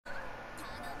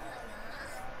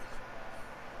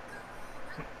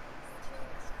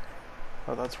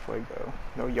Oh, that's Fuego.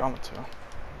 No Yamato.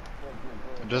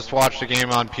 Just watched a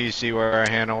game on PC where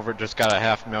Hanover just got a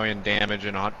 500,000 damage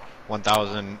and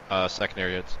 1,000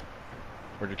 secondary hits.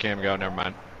 Where'd your cam go? Never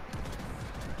mind.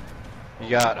 You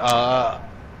got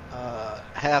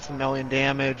 500,000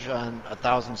 damage on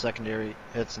 1,000 secondary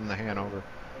hits in the Hanover.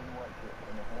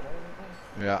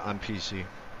 Yeah, on PC.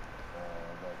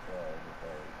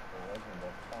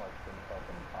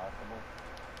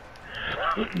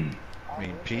 I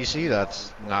mean, PC,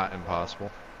 that's not impossible.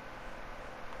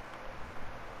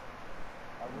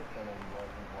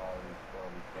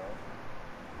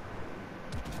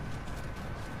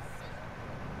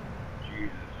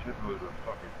 Jesus, shit was a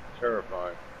fucking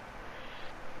terrifying.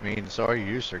 I mean, so are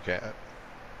you, Sir Cat.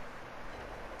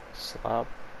 Slap.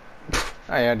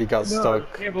 And he got No, I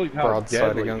stuck can't believe how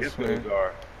broadside deadly against me. hippos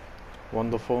are.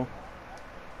 Wonderful.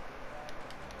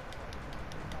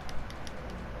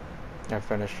 I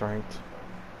finished ranked.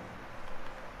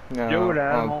 No, You know what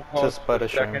animal caused just by the the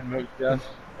shame. second most deaths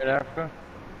in Africa?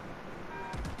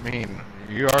 I mean,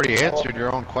 you already answered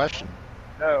your own question.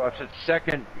 No, I said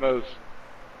second most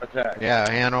attacks. Yeah,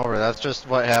 Hanover, that's just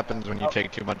what happens when you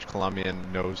take too much Colombian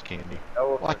nose candy.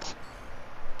 Elephant. What?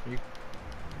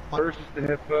 What? First is the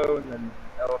hippo, and then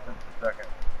elephant's the second.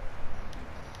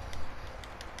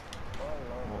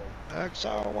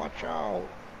 XO, watch out.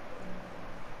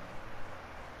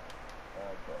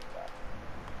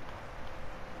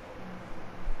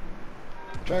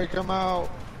 Take him out.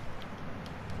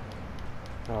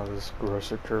 Oh, this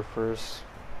grosser curve first.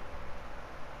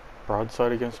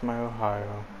 Broadside against my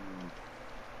Ohio.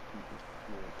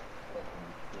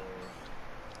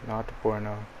 Not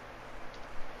bueno.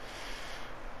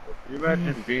 Can you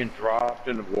imagine being dropped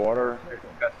in the water,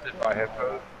 infested by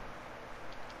hippos?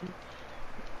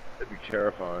 That'd be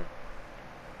terrifying.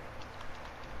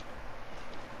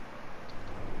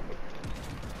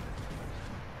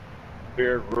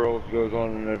 Bear Grylls goes on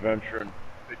an adventure and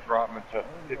they drop him into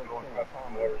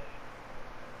hippo-infested waters.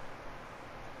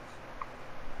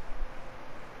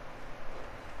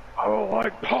 I don't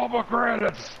like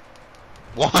pomegranates!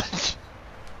 What?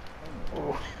 Oh.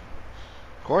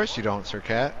 Of course you don't, Sir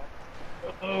Cat.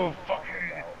 Oh,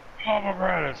 fucking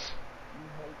pomegranates!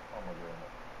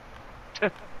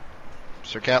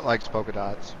 Sir Cat likes polka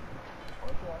dots.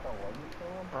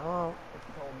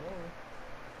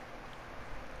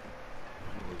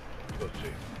 Let's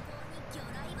see.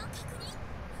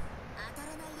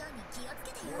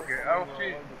 Okay, I don't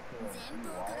see.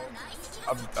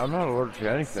 I'm not allergic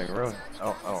to anything, really.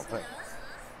 I don't think.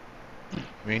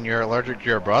 I mean, you're allergic to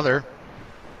your brother.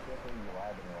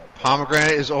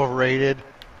 Pomegranate is overrated.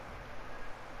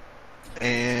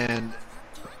 And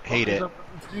hate it.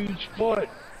 Huge foot.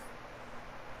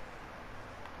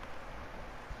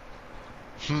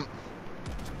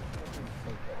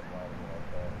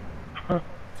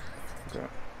 Okay.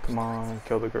 Come on,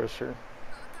 kill the grocer.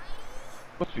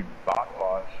 Must be bot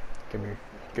boss. Give me.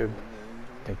 Good.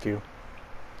 Thank you.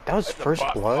 That was That's a first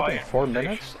bot blood in fight. 4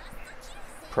 minutes?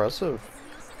 Impressive.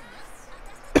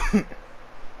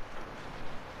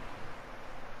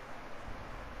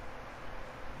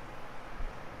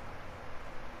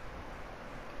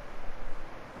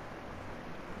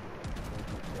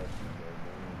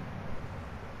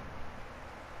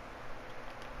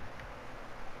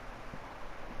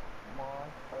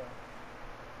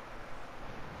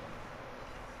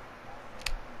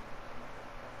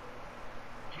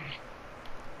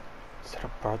 Is that a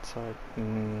broadside?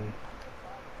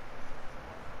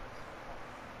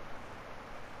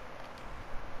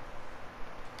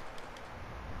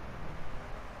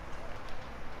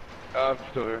 I'm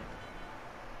still here.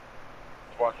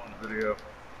 Watching the video.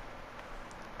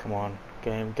 Come on,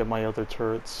 game, get my other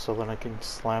turrets so that I can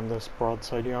slam this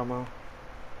broadside Yamo.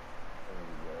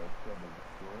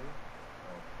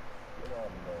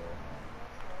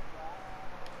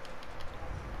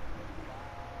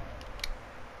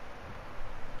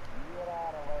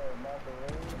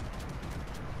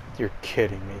 You're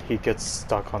kidding me, he gets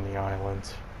stuck on the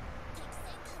island.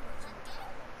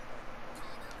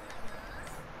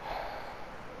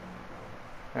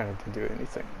 And I didn't do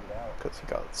anything because he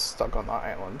got stuck on the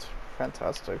island.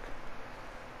 Fantastic.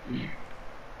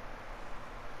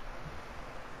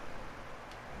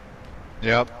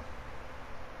 Yep.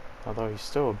 Although he's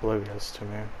still oblivious to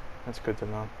me. That's good to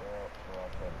know.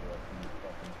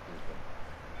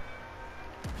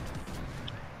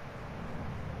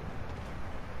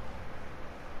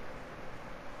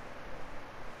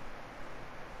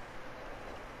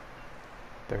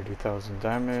 $30,000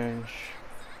 damage.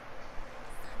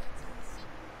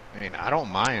 I mean, I don't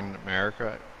mind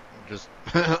America. Just,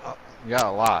 you got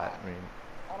a lot. I mean,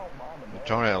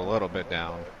 Tone it a little bit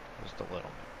down. Just a little.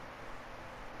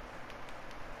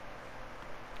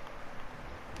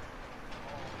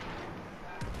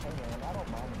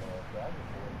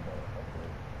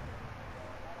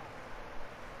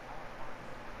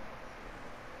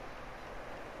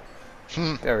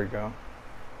 There we go.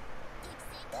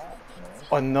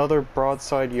 Another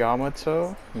broadside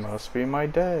Yamato? Must be my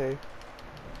day.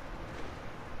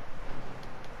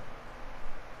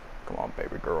 Come on,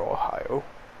 baby girl, Ohio.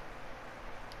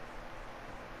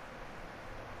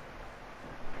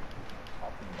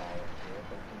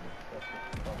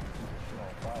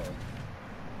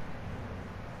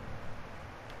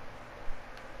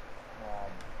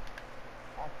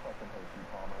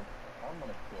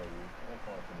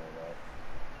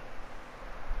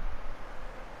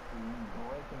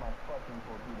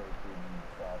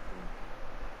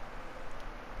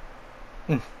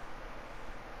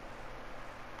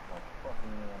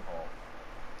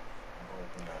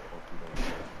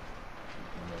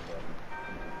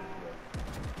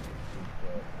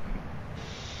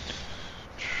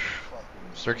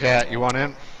 Sir Cat, you want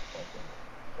in?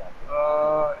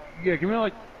 Yeah, give me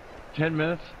like 10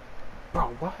 minutes.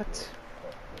 Bro, what?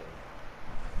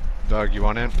 Doug, you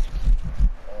want in?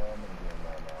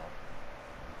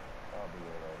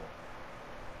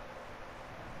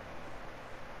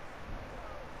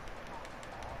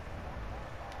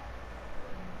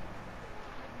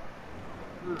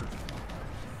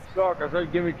 Doc, I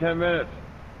said give me 10 minutes.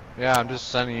 Yeah, I'm just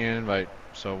sending you an invite,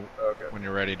 so Okay. when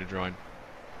you're ready to join.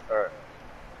 Alright.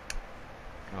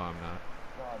 No, I'm not.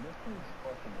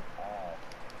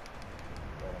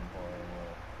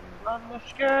 I'm the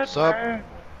scared What's up? man.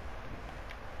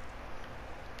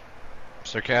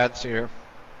 Sir Cat's here.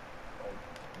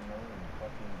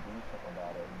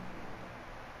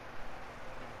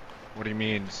 What do you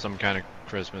mean, some kind of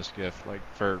Christmas gift? Like,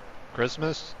 for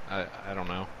Christmas? I don't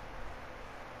know.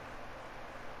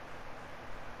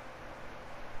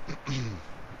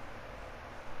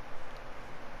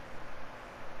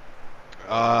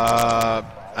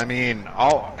 I mean,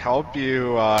 I'll help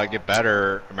you get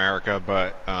better, America,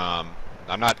 but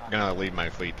I'm not gonna lead my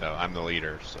fleet though. I'm the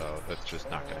leader, so that's just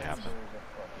not gonna happen.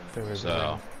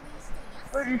 So,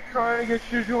 But he's trying to get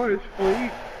you to join his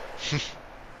fleet.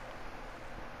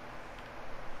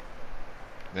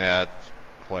 yeah, it's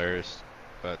players,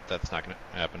 but that's not gonna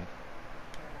happen.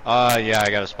 Yeah, I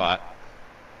got a spot.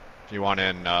 If you want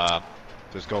in,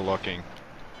 just go looking.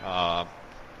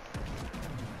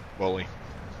 Bully.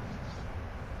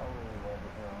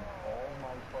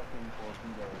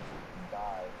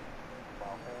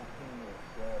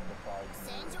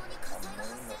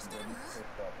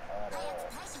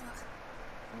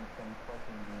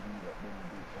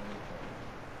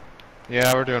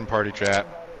 Yeah, we're doing party chat.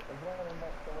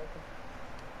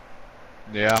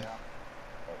 Yeah.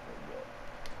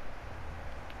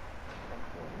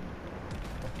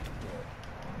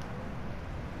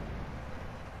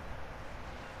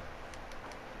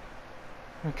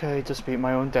 Okay, just beat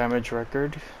my own damage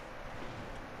record.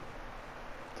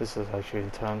 This is actually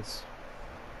intense.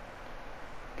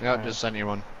 Yeah, Okay. just sent you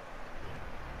one.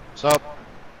 What's up?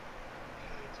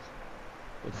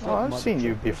 What's Oh, up, I've seen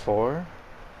you motherfuckers? before.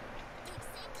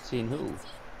 Seen who?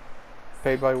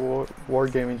 Paid by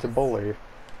Wargaming to bully.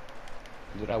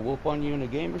 Did I whoop on you in a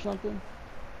game or something?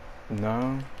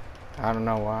 No, I don't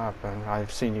know what happened.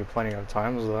 I've seen you plenty of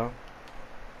times though.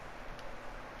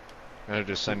 I'm gonna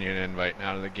just send you an invite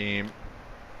now to the game.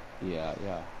 Yeah,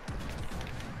 yeah.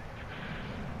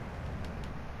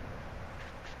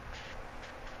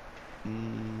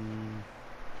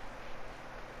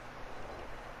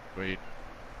 Sweet.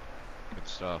 Good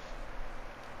stuff.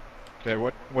 Okay,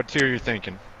 what tier are you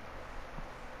thinking?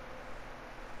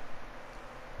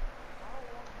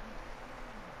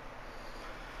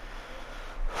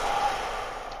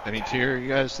 Any tier you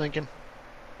guys thinking?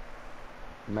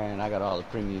 Man, I got all the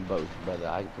premium boats, brother.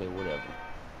 I can play whatever.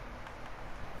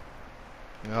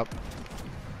 Yep.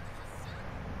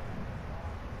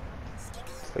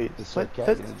 Please, Is Sir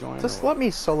Cat gonna join just or let me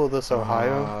solo this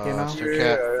Ohio, you know? Sir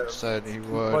Yeah, Cat said he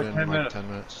would like in 10 like minutes. 10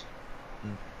 minutes.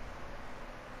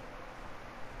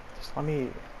 Just let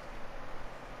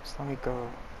me go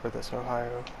for this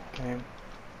Ohio game.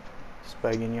 Just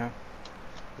begging you.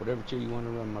 whatever tier you want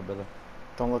to run, my brother.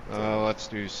 Don't look. Let's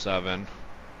do 7.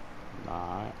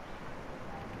 Alright.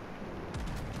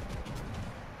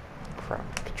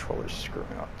 Crap, controller's screwing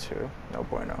up too. No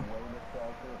bueno.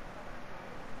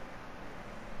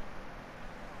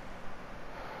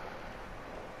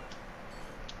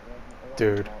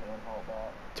 Dude,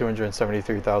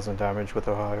 273,000 damage with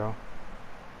Ohio.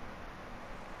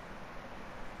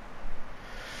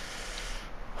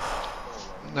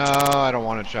 No, I don't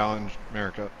want to challenge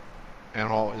America.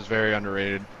 Anhalt is very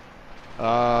underrated.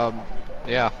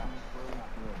 Yeah.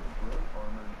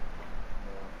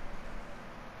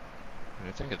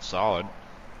 I think it's solid.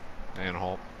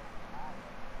 Anhalt.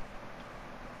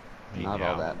 I mean, Not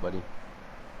all yeah. that, buddy.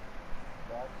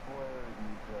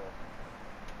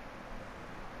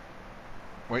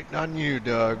 Waiting on you,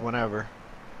 Doug, whenever.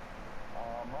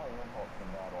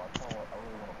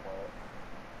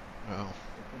 Oh.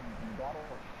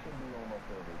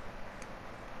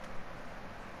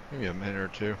 Maybe a minute or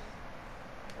two.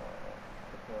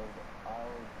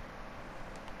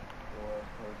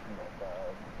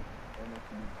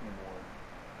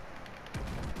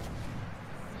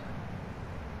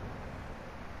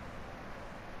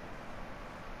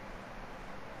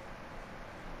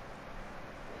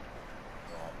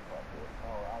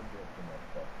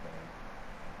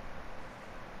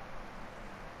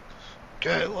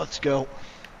 Okay, let's go.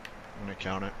 I'm gonna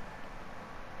count it.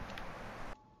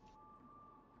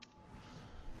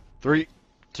 3,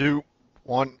 2,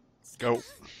 1, go.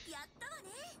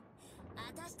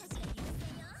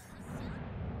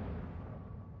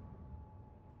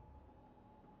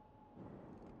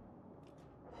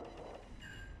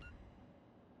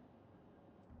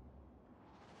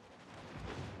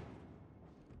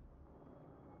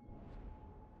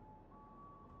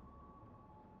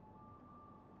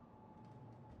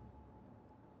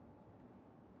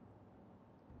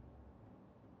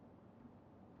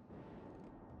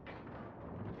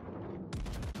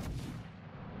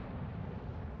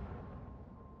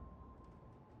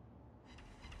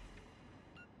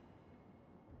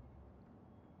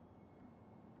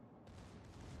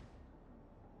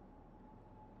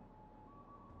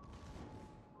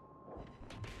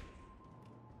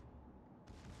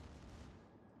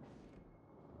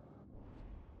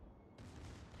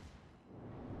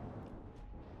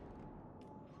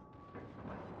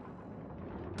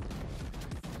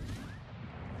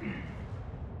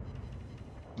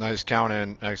 Nice count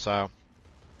in, Exile.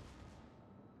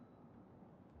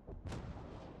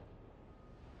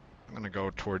 I'm gonna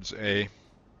go towards A.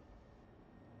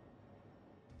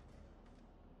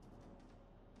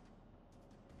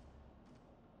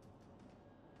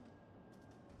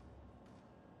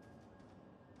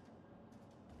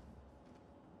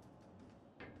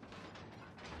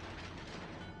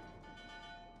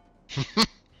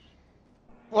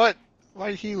 What?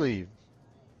 Why'd he leave?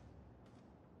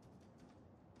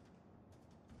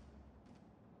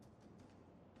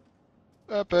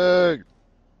 Epic!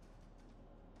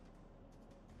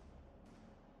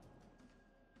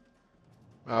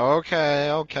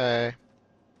 Okay, okay.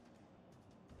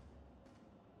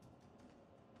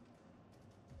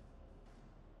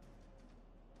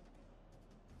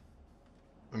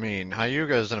 I mean,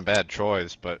 Hyuga isn't a bad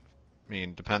choice, but I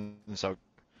mean, depends how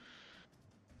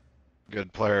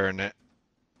good player and it.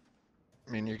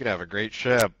 I mean, you could have a great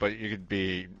ship, but you could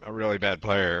be a really bad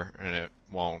player and it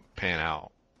won't pan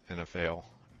out in a fail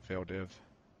div.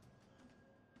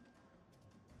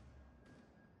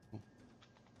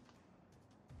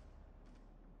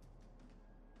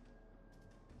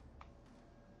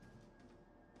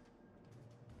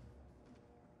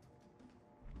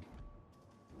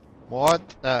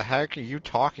 What the heck are you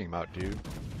talking about, dude?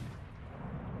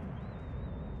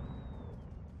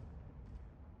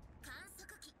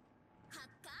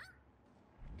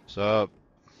 What's up?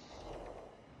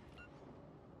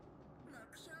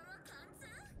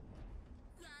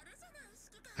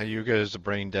 Hyuga is a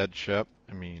brain dead ship.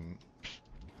 I mean,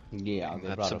 Yeah, they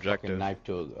that's brought a fucking subjective. knife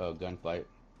to a gunfight.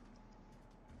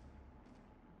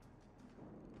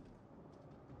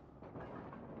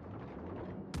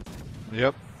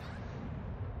 Yep.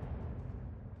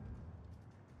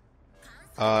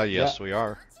 Yeah. Yes, we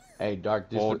are. Hey,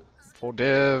 Dark, this Full, was. full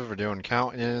div, we're doing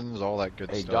count-ins, all that good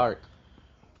Hey, stuff.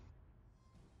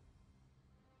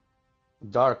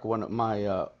 Dark. One of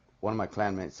my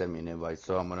clanmates sent me an invite,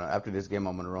 so I'm gonna after this game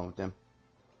I'm gonna run with them.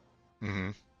 Mm-hmm.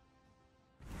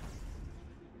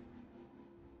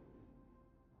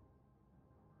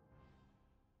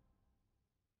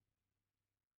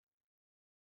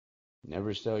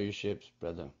 Never sell your ships,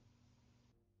 brother.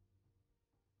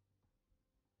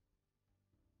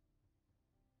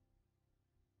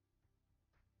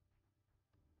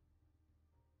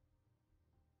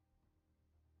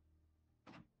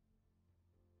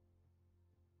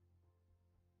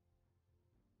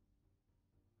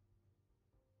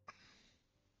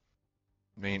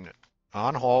 I mean,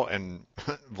 Anhalt and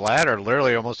Vlad are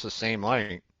literally almost the same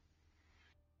length.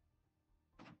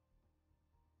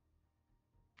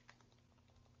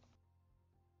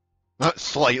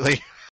 Slightly.